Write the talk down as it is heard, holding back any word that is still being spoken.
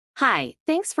Hi,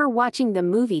 thanks for watching the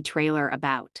movie trailer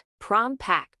about Prom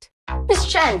Pact.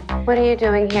 Miss Chen, what are you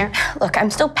doing here? Look, I'm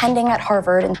still pending at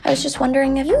Harvard, and I was just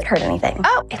wondering if you had heard anything.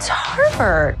 Oh, it's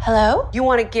Harvard. Hello? You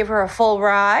want to give her a full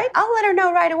ride? I'll let her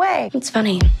know right away. It's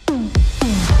funny.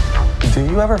 Do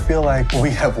you ever feel like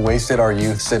we have wasted our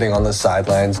youth sitting on the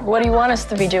sidelines? What do you want us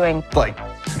to be doing? Like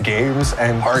games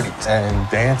and parties and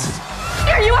dances.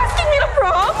 Are you asking me to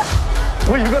prom?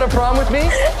 Will you go to prom with me?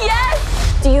 Yes!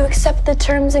 Do you accept the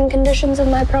terms and conditions of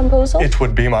my promposal? It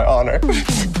would be my honor.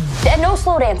 And no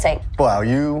slow dancing. Wow,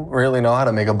 you really know how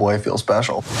to make a boy feel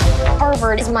special.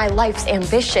 Harvard is my life's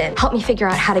ambition. Help me figure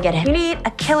out how to get in. You need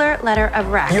a killer letter of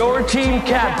rec. Your team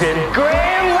captain,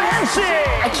 Graham Lansing!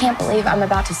 I can't believe I'm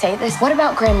about to say this. What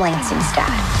about Graham Lansing's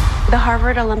dad? The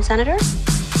Harvard alum senator?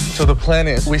 So the plan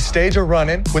is we stage a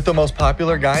run-in with the most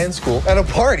popular guy in school at a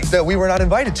party that we were not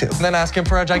invited to, and then ask him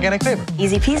for a gigantic favor.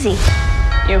 Easy peasy.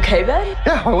 You okay, bud?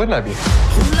 Yeah, why wouldn't I be?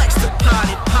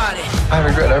 I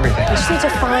regret everything. You just need to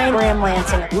find Graham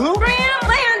Lansing. Who? Graham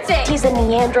Lansing! He's a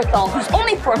Neanderthal whose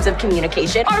only forms of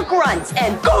communication are grunts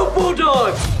and Go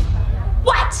Bulldogs!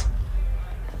 what?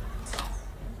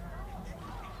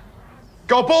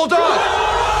 Go Bulldog!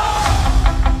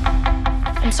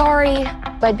 I'm sorry,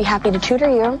 but I'd be happy to tutor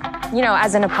you. You know,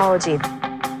 as an apology.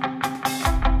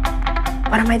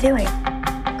 What am I doing?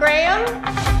 Graham?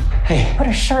 Hey. Put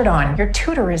a shirt on. Your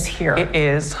tutor is here. It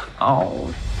is.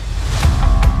 Oh.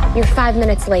 You're 5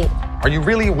 minutes late. Are you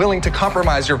really willing to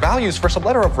compromise your values for some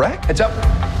letter of rec? Heads up.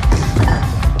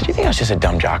 Did you think I was just a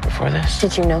dumb jock before this?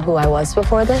 Did you know who I was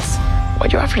before this?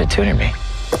 Why'd you offer to tutor me?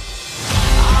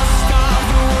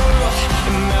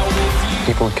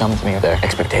 People would come to me with their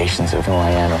expectations of who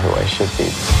I am or who I should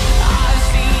be.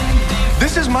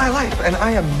 This is my life, and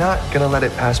I am not gonna let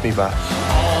it pass me by.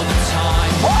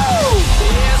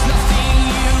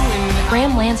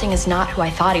 Graham Lansing is not who I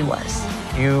thought he was.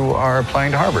 You are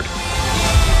applying to Harvard.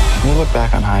 When you look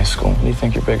back on high school, what do you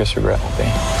think your biggest regret will be?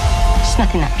 There's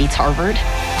nothing that beats Harvard.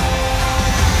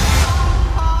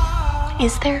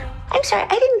 Is there? I'm sorry,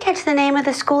 I didn't catch the name of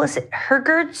the school. Is it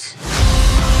Hergerd's?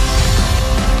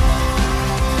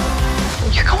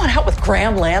 You're going out with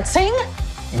Graham Lansing?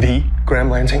 The Graham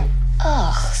Lansing?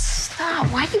 Ugh, stop.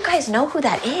 Why do you guys know who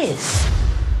that is?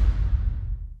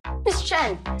 Miss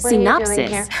Chen, what are you doing Synopsis.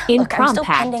 here? In Look, I'm Prom still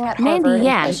Pact, pending at Mandy Harvard, and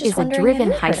I Yang was just is a wondering if driven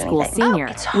you high heard school anything. senior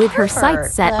Oh, it's with her Harvard.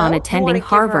 sights set on Hello? attending You wanna give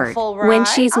her a Harvard. full When ride?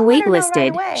 she's I'll let her know right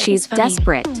waitlisted, away. she's It's funny.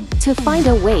 desperate to find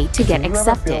a way to get Do you ever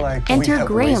accepted. feel like we Enter have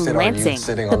Graham wasted our youth Lansing,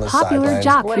 sitting the on the popular sidelines?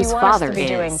 jock What do you whose want us to father be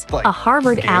doing? is Like a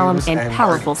Harvard alum games and and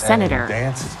powerful parties and senator.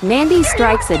 dances. Mandy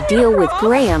strikes a deal with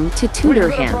Graham to tutor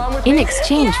him in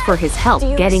exchange for his help Do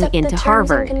you getting accept the into terms and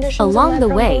Harvard. conditions of Along my the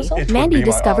way, proposal? It would Mandy be my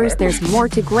discovers honor. there's more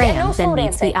to Graham no slow than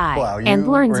meets the dancing. eye Wow, you and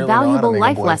learns really know how to valuable make a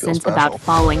life boy feel lessons special. about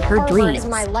following her Harvard dreams. is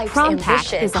my life's Prom Pact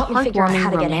ambition. is a Help me figure out how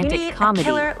heartwarming to get in. You romantic need a comedy,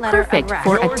 killer letter of perfect rec.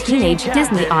 for a Your team teenage Disney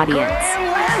captain, audience.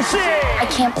 Graham Lansing! I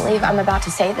can't believe I'm about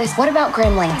to say this. What about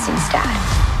Graham Lansing's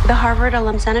dad? The Harvard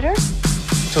alum senator?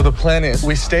 So the plan is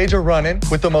we stage a run-in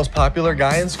with the most popular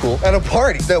guy in school at a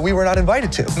party that we were not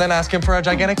invited to, and then ask him for a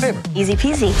gigantic favor. Easy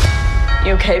peasy.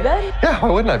 You okay, bud? Yeah, why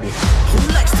wouldn't I be?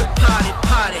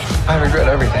 I regret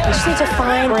everything. You just need to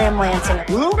find Graham Lansing.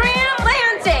 Who? Graham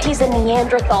Lansing! He's a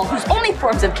Neanderthal whose only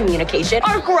forms of communication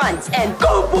are grunts and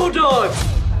Go Bulldogs!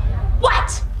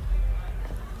 what?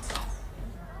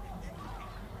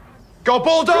 Go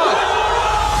Bulldog!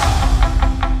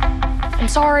 I'm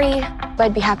sorry, but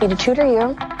I'd be happy to tutor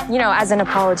you. You know, as an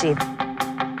apology.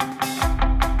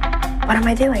 What am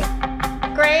I doing?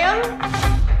 Graham?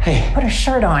 Hey. Put a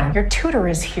shirt on. Your tutor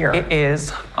is here. It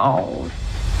is. Oh.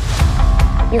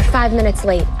 You're 5 minutes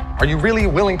late. Are you really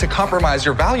willing to compromise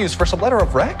your values for some letter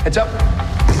of rec? Heads up.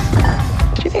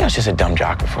 Did you think I was just a dumb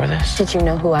jock before this? Did you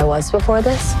know who I was before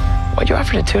this? Why'd you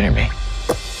offer to tutor me?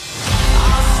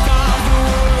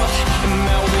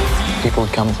 People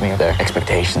would come to me with their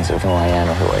expectations of who I am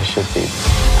or who I should be.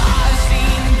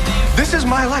 This is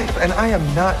my life, and I am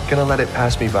not gonna let it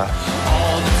pass me by.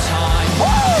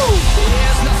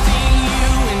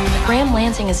 Graham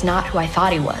Lansing is not who I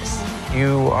thought he was.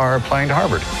 You are applying to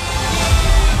Harvard.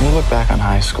 When you look back on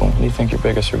high school, what do you think your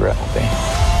biggest regret will be?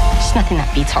 There's nothing that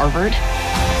beats Harvard.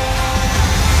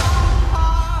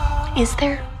 Is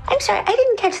there? I'm sorry, I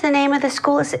didn't catch the name of the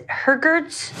school. Is it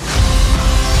Hergerd's?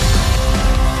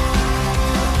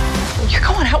 You're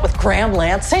going out with Graham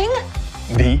Lansing?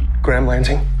 The Graham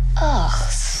Lansing? Ugh,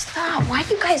 stop. Why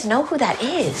do you guys know who that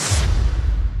is?